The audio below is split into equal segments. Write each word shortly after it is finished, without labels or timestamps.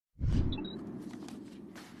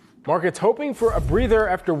Markets hoping for a breather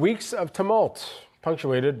after weeks of tumult,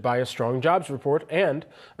 punctuated by a strong jobs report and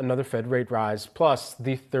another Fed rate rise, plus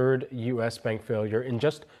the third U.S. bank failure in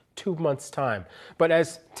just 2 months' time. But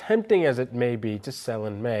as tempting as it may be to sell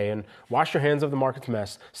in May and wash your hands of the market's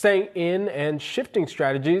mess, staying in and shifting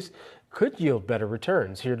strategies could yield better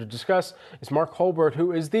returns. Here to discuss is Mark Hulbert,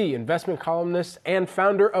 who is the investment columnist and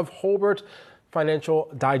founder of Hulbert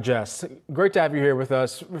Financial Digest. Great to have you here with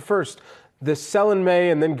us. First, the sell in May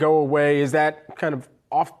and then go away, is that kind of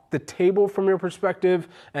off the table from your perspective?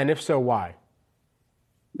 And if so, why?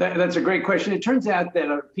 That's a great question. It turns out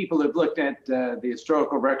that people who've looked at the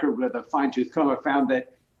historical record with a fine-tooth comb have found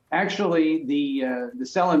that actually the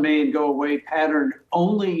sell in May and go away pattern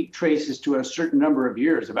only traces to a certain number of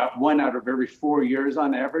years, about 1 out of every 4 years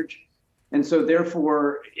on average. And so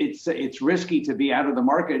therefore, it's risky to be out of the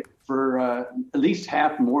market for at least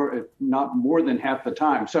half more, if not more than half the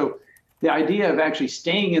time. So the idea of actually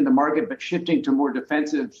staying in the market but shifting to more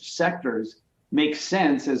defensive sectors makes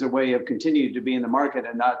sense as a way of continuing to be in the market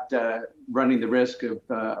and not running the risk of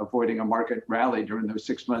avoiding a market rally during those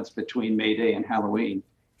 6 months between May Day and Halloween.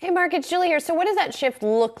 Hey, Mark, it's Julie here. So what does that shift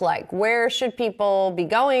look like? Where should people be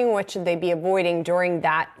going? What should they be avoiding during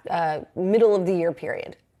that middle of the year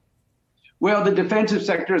period? Well, the defensive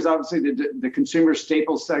sectors, obviously the consumer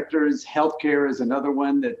staple sectors. Healthcare is another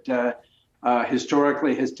one that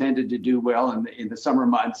historically has tended to do well in the summer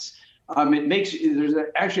months. There's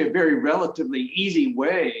actually a very relatively easy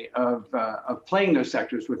way of playing those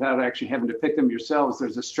sectors without actually having to pick them yourselves.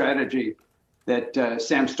 There's a strategy that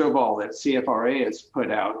Sam Stovall at CFRA has put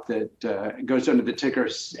out that goes under the ticker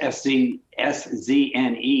SZNE,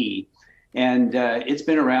 and it's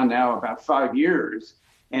been around now about 5 years.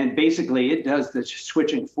 And basically, it does the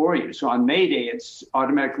switching for you. So on May Day, it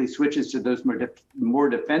automatically switches to those more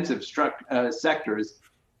defensive sectors,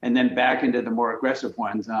 and then back into the more aggressive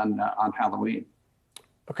ones on Halloween.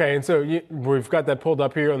 Okay, and so we've got that pulled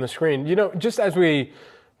up here on the screen. You know, just as we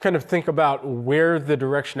kind of think about where the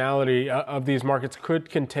directionality of these markets could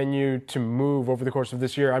continue to move over the course of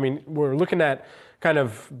this year, I mean, we're looking at kind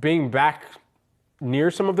of being back near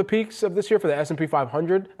some of the peaks of this year for the S&P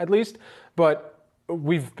 500 at least, but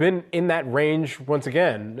we've been in that range once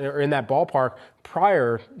again, or in that ballpark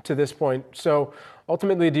prior to this point. So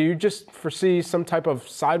ultimately, do you just foresee some type of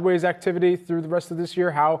sideways activity through the rest of this year?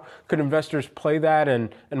 How could investors play that, and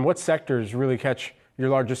what sectors really catch your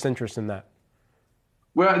largest interest in that?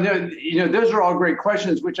 Well, those are all great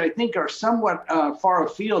questions, which I think are somewhat far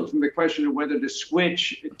afield from the question of whether to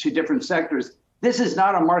switch to different sectors. This is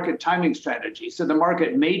not a market timing strategy. So the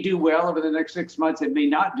market may do well over the next 6 months. It may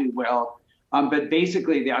not do well. But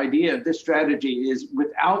basically, the idea of this strategy is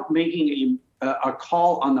without making a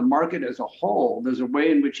call on the market as a whole, there's a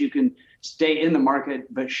way in which you can stay in the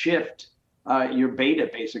market but shift your beta,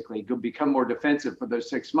 basically, become more defensive for those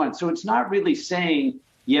 6 months. So it's not really saying,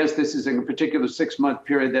 yes, this is a particular 6 month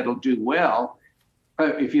period that'll do well.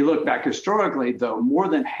 If you look back historically, though, more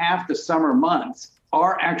than half the summer months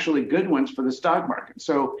are actually good ones for the stock market.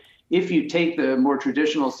 So if you take the more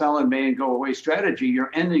traditional sell in May and go away strategy, you're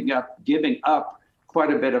ending up giving up quite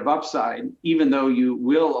a bit of upside, even though you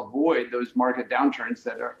will avoid those market downturns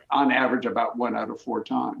that are on average about 1 out of 4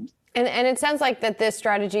 times. And it sounds like that this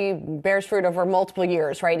strategy bears fruit over multiple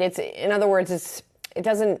years, right? In other words, it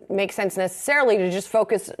doesn't make sense necessarily to just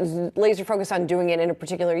laser focus on doing it in a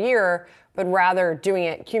particular year, but rather doing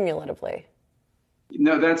it cumulatively.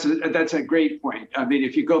 No, that's a great point. I mean,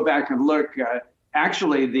 if you go back and look,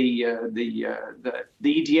 actually, the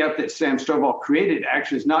ETF that Sam Stovall created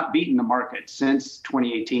actually has not beaten the market since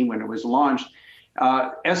 2018 when it was launched.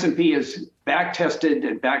 S&P has back tested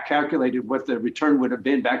and back calculated what the return would have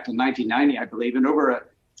been back to 1990, I believe. And over a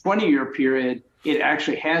 20-year period, it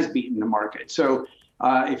actually has beaten the market. So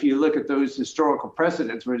if you look at those historical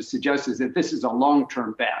precedents, what it suggests is that this is a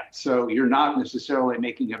long-term bet. So you're not necessarily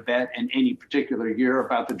making a bet in any particular year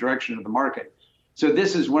about the direction of the market. So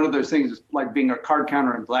this is one of those things like being a card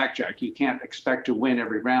counter in blackjack. You can't expect to win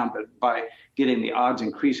every round, but by getting the odds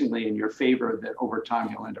increasingly in your favor, that over time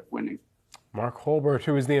you'll end up winning. Mark Hulbert,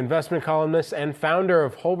 who is the investment columnist and founder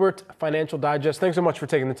of Hulbert Financial Digest. Thanks so much for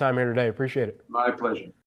taking the time here today. Appreciate it. My pleasure.